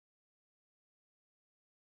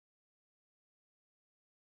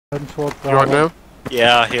Heading toward You right now?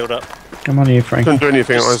 Yeah, I healed up. Come on here, Frank. Couldn't do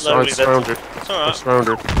anything, I was Slowly, surrounded. It's I was alright.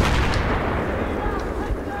 surrounded.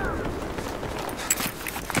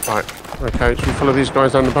 Right, okay, should we follow these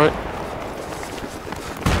guys down the back?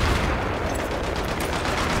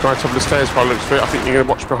 Guy top of the stairs by the looks of it. I think you're going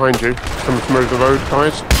to watch behind you. Coming from over the road,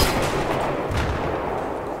 guys.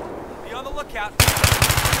 Be on the lookout.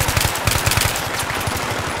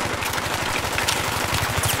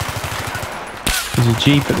 There's a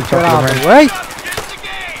jeep at the Get top out of of the the ramp. way!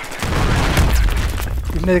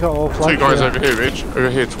 You've nearly got all flanked. Two guys here. over here, Rich. Over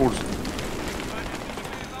here towards...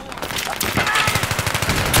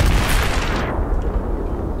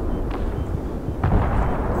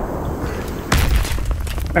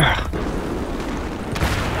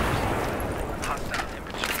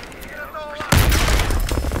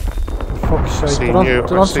 Fuck's sake. See They're on, you,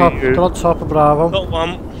 they're I on see top, you. they're on top of Bravo. Got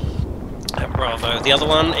one at Bravo. The other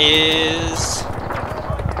one is...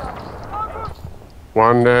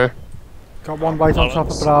 One there. Got one right on top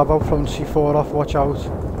of Bravo from C4 off, watch out.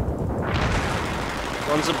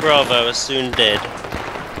 One's at Bravo, is soon dead. Be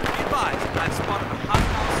advised, I've spotted a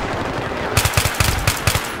hostile.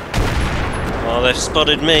 Oh, they've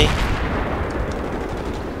spotted me.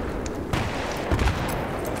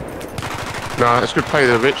 Nah, it's good play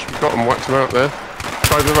there, Rich. We've got them, whacked them out there.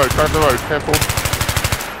 Drive the road, careful.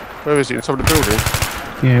 Where is he? In top of the building?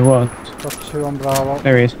 Yeah, what? Got two on Bravo.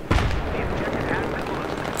 There he is.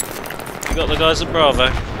 You got the guys at Bravo?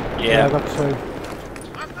 Yeah, I Yeah. got two.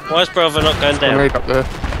 Why is Bravo not going down? Grenade up there.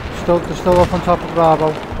 They're still up on top of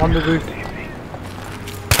Bravo, on the roof. There's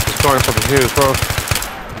a guy on top of here as well.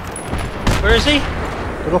 Where is he?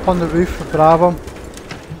 They're up on the roof of Bravo,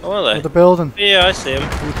 Oh, are of the they? building. Yeah, I see him.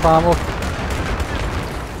 You climb up.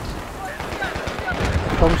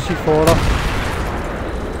 From C4 off.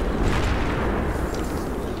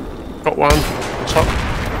 Got one. On top.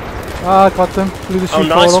 Ah, I got them. Flew the C4 Oh,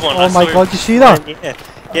 nice up. one. Oh I my saw god, him. you see that? Yeah,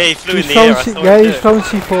 yeah, he flew He's in the thrown air. I C saw yeah, him he's do it. thrown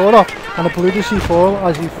C4 up, and I blew the C4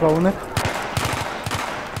 as he's thrown it.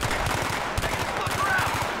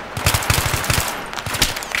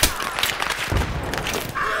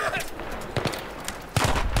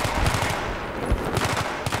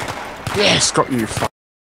 Yes, got you.